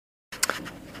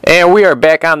And we are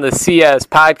back on the CS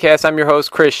podcast. I'm your host,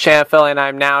 Chris Chanfel, and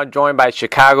I'm now joined by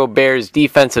Chicago Bears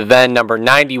defensive end number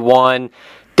 91,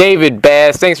 David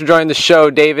Bass. Thanks for joining the show,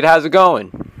 David. How's it going?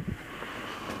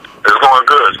 It's going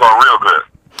good. It's going real good.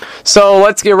 So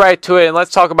let's get right to it, and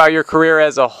let's talk about your career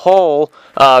as a whole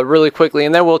really quickly,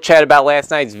 and then we'll chat about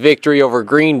last night's victory over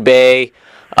Green Bay.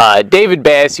 David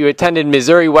Bass, you attended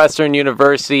Missouri Western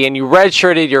University, and you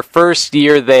redshirted your first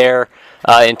year there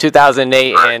in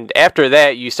 2008, and after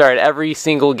that, you started every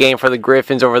single game for the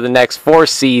Griffins over the next 4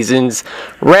 seasons,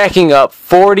 racking up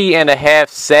 40.5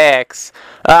 sacks.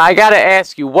 I got to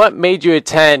ask you, what made you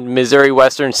attend Missouri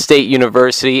Western State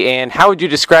University, and how would you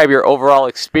describe your overall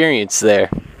experience there?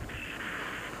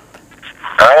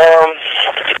 I'll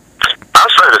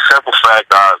say the simple fact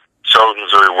I chose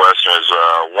Missouri Western is,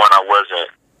 one, I wasn't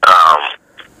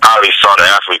highly sought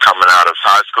athlete coming out of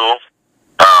high school.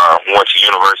 Went to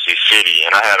University City,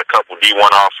 and I had a couple D1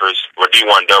 offers, or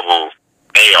D1 double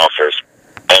A offers,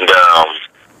 and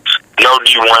no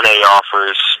D1A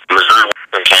offers. Missouri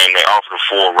Western came, they offered a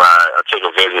full ride. I took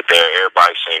a visit there.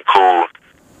 Everybody seemed cool.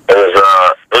 It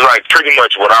was like pretty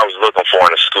much what I was looking for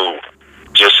in a school.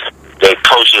 Just the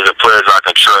coaches, the players I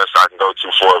can trust, I can go to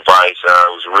for advice.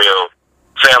 It was a real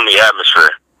family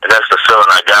atmosphere, and that's the feeling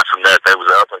I got from that. They was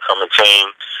an up-and-coming team.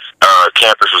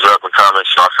 Campus was up and coming,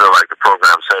 so I feel like the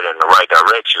program's headed in the right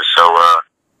direction. So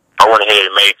I went ahead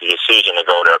and made the decision to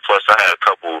go there. Plus, I had a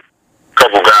couple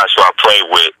guys who I played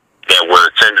with that were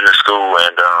attending the school,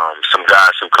 and some guys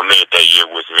who committed that year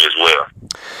with me as well.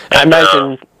 I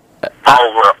mentioned.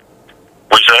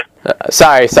 What you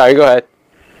Sorry, say? go ahead.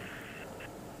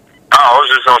 Oh, I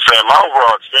was just gonna say my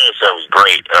overall experience there was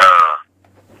great.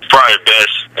 Probably the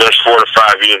best 4 to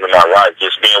 5 years of my life,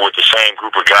 just being with the same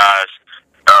group of guys.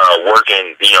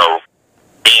 Working,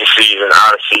 in season,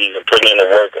 out of season, putting in the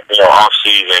work, off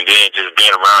season, and then just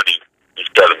being around each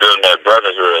other, building that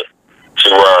brotherhood to,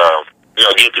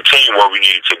 get the team where we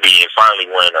needed to be and finally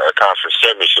win a conference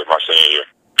championship my senior year.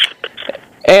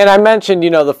 And I mentioned, the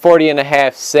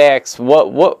 40.5 sacks.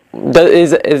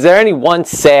 Is there any one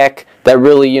sack that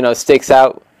really, sticks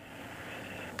out?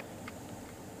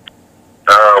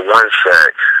 One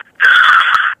sack.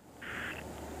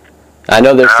 I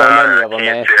know there's so many of them, man.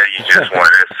 I can't tell you just one.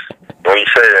 When you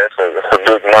say that, it's a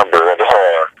big number.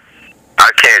 I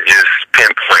can't just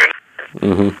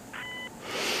pinpoint.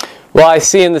 Well, I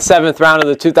see in the 7th round of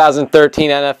the 2013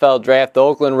 NFL Draft, the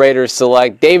Oakland Raiders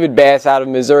select David Bass out of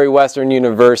Missouri Western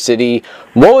University.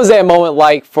 What was that moment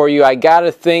like for you? I got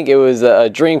to think it was a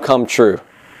dream come true.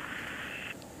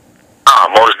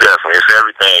 Most definitely. It's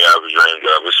everything I ever dreamed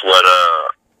of. It's what,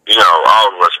 all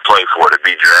of us play for, to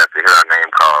be drafted, hear our name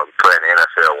called, play in the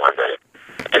NFL one day.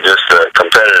 And just the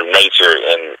competitive nature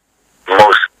in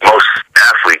most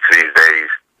athletes these days,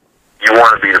 you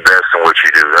want to be the best in what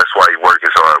you do. That's why you work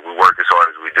as hard. We work as hard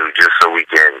as we do just so we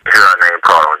can hear our name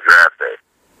called on draft day.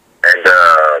 And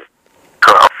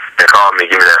they called me,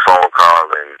 give me that phone call,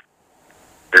 and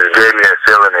just gave me that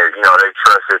feeling that, they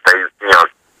trusted, they,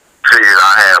 figured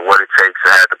I had what it takes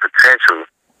to have the potential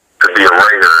to be a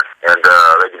Raider, and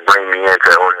they could bring me into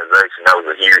the organization. That was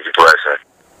a huge blessing.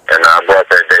 And I brought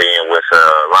that day in with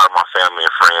a lot of my family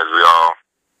and friends. We all,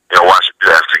 watched the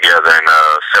draft together and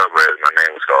celebrated my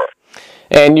name was called.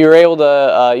 And you were able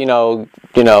to,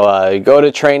 go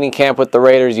to training camp with the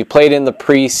Raiders. You played in the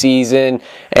preseason,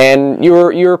 and you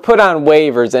were put on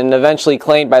waivers and eventually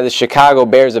claimed by the Chicago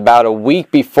Bears about a week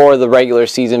before the regular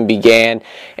season began.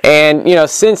 And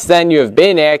since then you have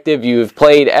been active. You have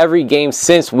played every game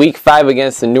since Week 5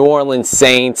 against the New Orleans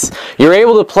Saints. You're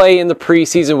able to play in the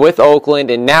preseason with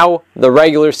Oakland, and now the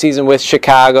regular season with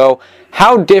Chicago.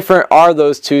 How different are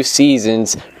those 2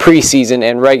 seasons, preseason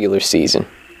and regular season?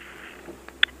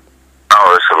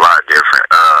 Oh, it's a lot different.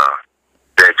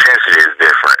 The intensity is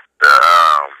different.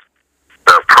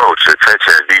 The approach, the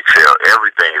attention to detail,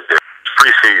 everything is different.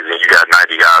 Preseason, you got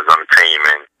 90 guys on the team,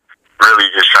 and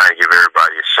really just trying to give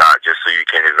everybody a shot just so you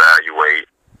can evaluate,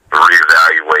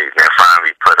 reevaluate, and then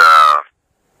finally put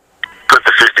the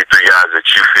 53 guys that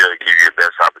you feel give you the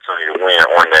best opportunity to win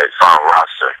on that final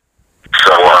roster.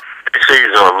 So the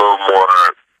season a little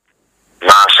more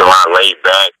nonchalant, laid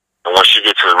back, and once you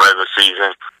get to the regular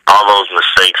season, all those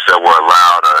mistakes that were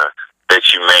allowed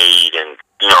that you made and,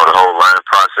 the whole learning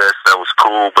process, that was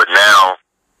cool, but now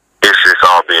it's just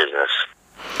all business.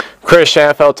 Chris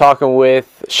Chanfel talking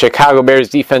with Chicago Bears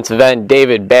defensive end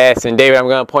David Bass. And David, I'm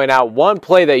going to point out one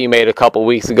play that you made a couple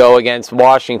weeks ago against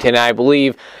Washington. I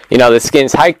believe, the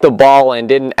Skins hiked the ball and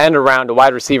didn't end around to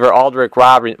wide receiver Aldrick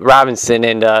Robinson.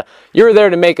 And you were there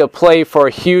to make a play for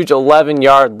a huge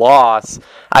 11-yard loss.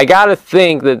 I got to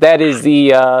think that is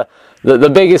the the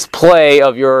biggest play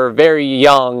of your very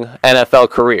young NFL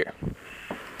career?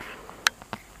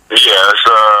 Yeah, it's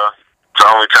the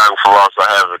only tackle for loss I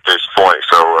have at this point.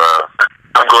 So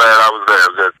I'm glad I was there. I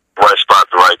was at the right spot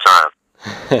at the right time.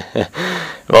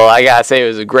 Well, I gotta say it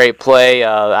was a great play.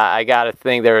 I gotta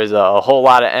think there was a whole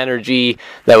lot of energy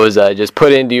that was just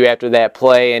put into you after that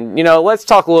play. And let's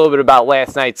talk a little bit about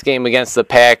last night's game against the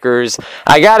Packers.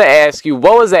 I gotta ask you,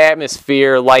 what was the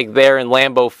atmosphere like there in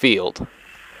Lambeau Field?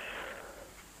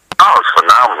 Oh, it's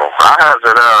phenomenal. I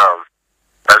haven't.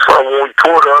 That's why when we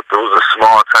pulled up, it was a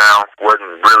small town.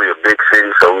 Wasn't really a big city,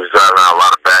 so we was driving on a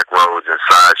lot of back roads and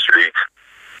side streets.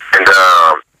 And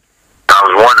I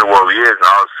was wondering where we is, and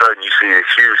all of a sudden you see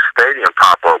this huge stadium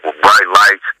pop up with bright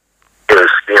lights. It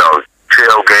was,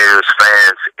 tailgaters,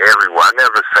 fans everywhere. I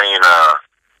never seen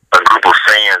a group of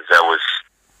fans that was,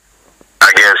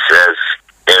 I guess, as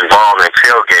involved in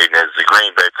tailgating as the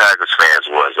Green Bay Packers fans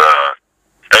was.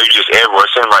 They were just everywhere.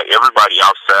 It seemed like everybody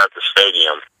outside the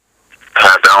stadium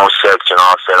had their own section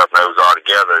all set up, and it was all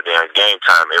together. Then game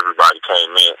time, everybody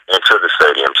came into the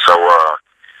stadium. So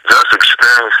just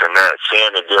experiencing that,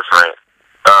 seeing the different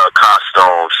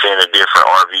costumes, seeing the different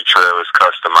RV trailers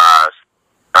customized,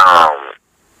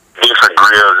 different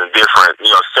grills and different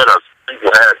setups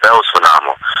people had, that was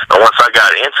phenomenal. And once I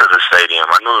got into the stadium,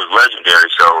 I knew it was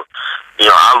legendary. So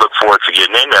I look forward to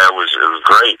getting in there. It was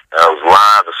great. It was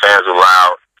live. The fans were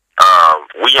loud.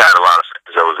 We had a lot of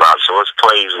fans that was loud. So it's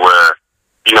plays where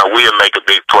we'll make a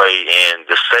big play and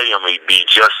the stadium would be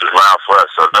just as loud for us.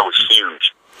 So that was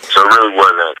huge. So it really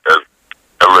wasn't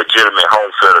a legitimate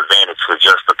home field advantage for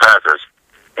just the Packers.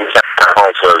 We had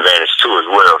home field advantage too as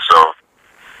well. So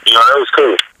that was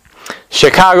cool.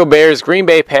 Chicago Bears, Green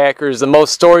Bay Packers, the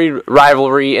most storied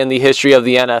rivalry in the history of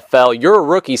the NFL. You're a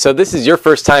rookie, so this is your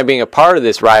first time being a part of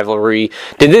this rivalry.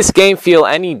 Did this game feel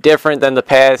any different than the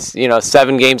past,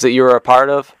 7 games that you were a part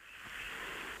of?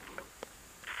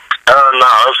 No,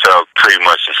 it felt pretty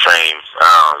much the same.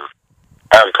 I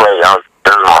haven't played.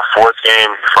 This is my 4th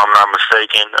game, if I'm not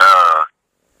mistaken.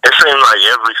 It seemed like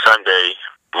every Sunday,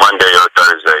 Monday or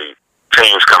Thursday,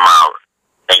 teams come out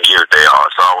and give it they all.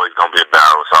 It's always going to be a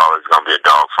battle. It's always going to be a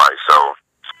dogfight. So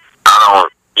I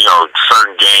don't,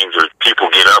 certain games that people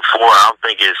get up for, I don't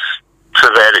think it's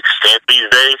to that extent these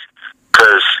days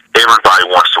because everybody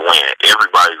wants to win.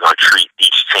 Everybody's going to treat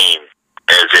each team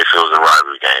as if it was a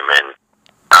rivalry game, and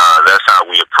that's how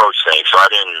we approach things. So I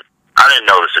didn't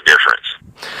notice a difference.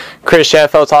 Chris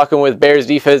Sheffield talking with Bears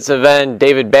defensive end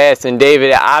David Bass. And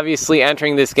David, obviously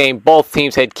entering this game, both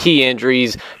teams had key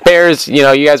injuries. Bears, you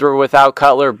guys were without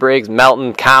Cutler, Briggs,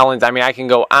 Melton, Collins. I mean, I can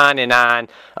go on and on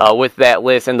with that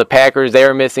list. And the Packers, they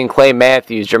were missing Clay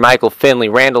Matthews, Jermichael Finley,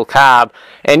 Randall Cobb.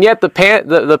 And yet the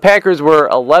Packers were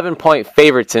 11-point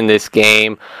favorites in this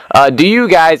game. Do you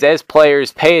guys, as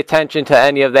players, pay attention to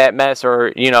any of that mess,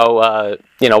 or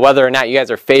whether or not you guys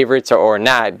are favorites or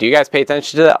not? Do you guys pay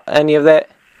attention to any of that?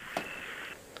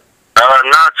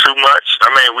 Not too much. I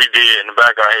mean, we did. In the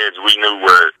back of our heads, we knew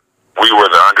we were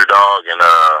the underdog, and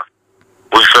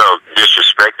we felt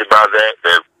disrespected by that.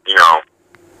 That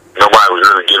nobody was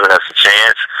really giving us a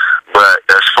chance. But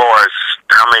as far as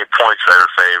how many points they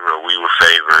were favored, we were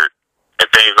favored, and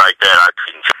things like that, I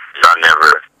couldn't. I've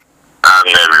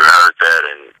never even heard that,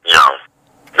 and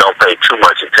don't pay too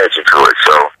much attention to it.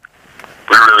 So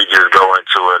we really just go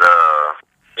into it,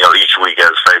 each week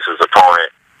as faces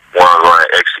opponent. Want to learn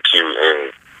to execute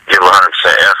and give 100%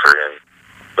 effort and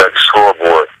let the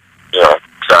scoreboard,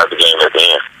 decide the game at the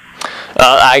end.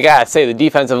 I gotta say, the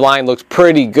defensive line looked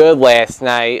pretty good last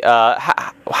night.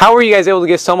 How were you guys able to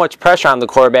get so much pressure on the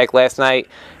quarterback last night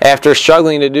after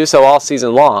struggling to do so all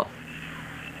season long?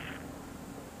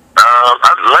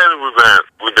 Lately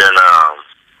we've been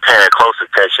paying close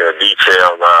attention to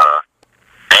detail.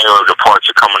 Angle of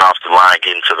departure coming off the line,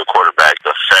 getting to the quarterback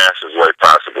the fastest way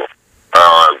possible.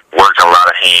 Working a lot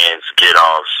of hands,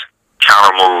 get-offs,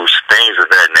 counter moves, things of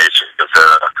that nature.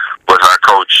 With our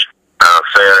coach,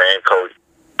 Fair, and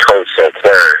Coach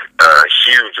Sinclair,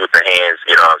 huge with the hands,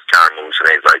 get-offs, counter moves,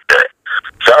 things like that.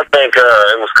 So I think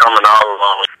it was coming all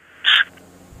along.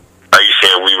 Like you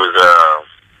said,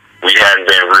 we hadn't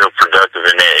been real productive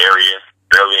in that area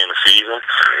early in the season,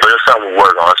 but it's something we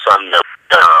work on. It's something that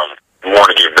we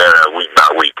want to get better week by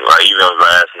week. Like even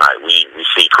last night, we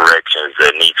see corrections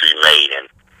that need to be made and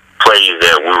plays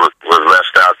that were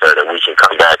left out there that we can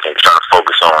come back and try to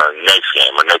focus on next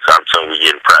game or next opportunity we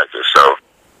get in practice. So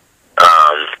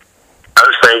I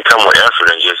just think come with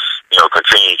effort and just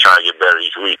continue trying to get better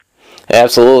each week.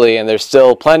 Absolutely, and there's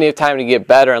still plenty of time to get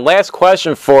better. And last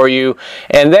question for you,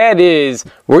 and that is,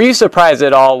 were you surprised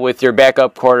at all with your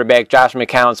backup quarterback, Josh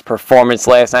McCown's performance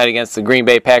last night against the Green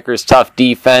Bay Packers' tough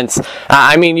defense?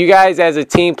 I mean, you guys as a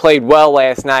team played well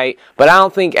last night, but I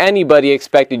don't think anybody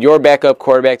expected your backup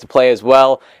quarterback to play as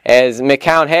well as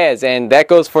McCown has, and that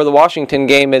goes for the Washington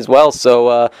game as well.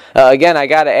 So, again, I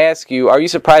got to ask you, are you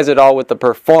surprised at all with the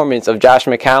performance of Josh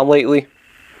McCown lately?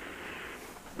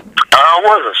 I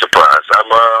wasn't surprised.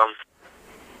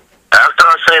 After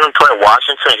I seen him play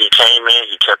Washington, he came in,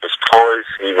 he kept his poise,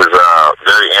 he was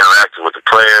very interactive with the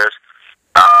players.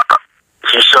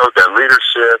 He showed that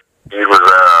leadership, he was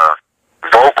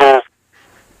vocal,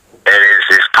 and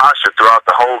his posture throughout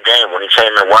the whole game. When he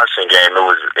came in Washington game,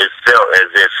 it felt as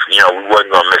if, we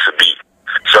wasn't going to miss a beat.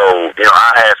 So,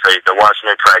 I had faith to watch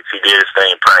him in practice. He did his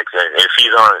thing in practice, and if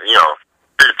he's on,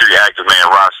 53 active man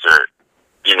roster,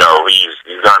 he's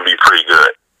going to be pretty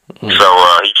good. Mm-hmm. So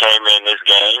he came in this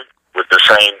game with the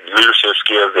same leadership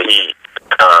skills that he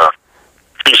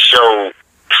showed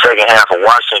second half of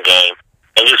Washington game,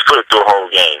 and just put it through a whole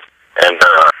game. And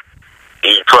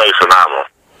he played phenomenal.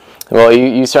 Well,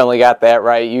 you certainly got that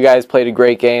right. You guys played a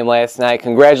great game last night.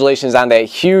 Congratulations on that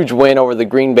huge win over the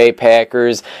Green Bay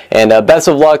Packers, and best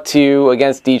of luck to you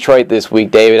against Detroit this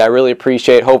week, David. I really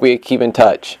appreciate it. Hope we keep in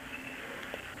touch.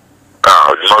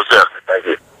 Most definitely. Thank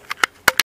you.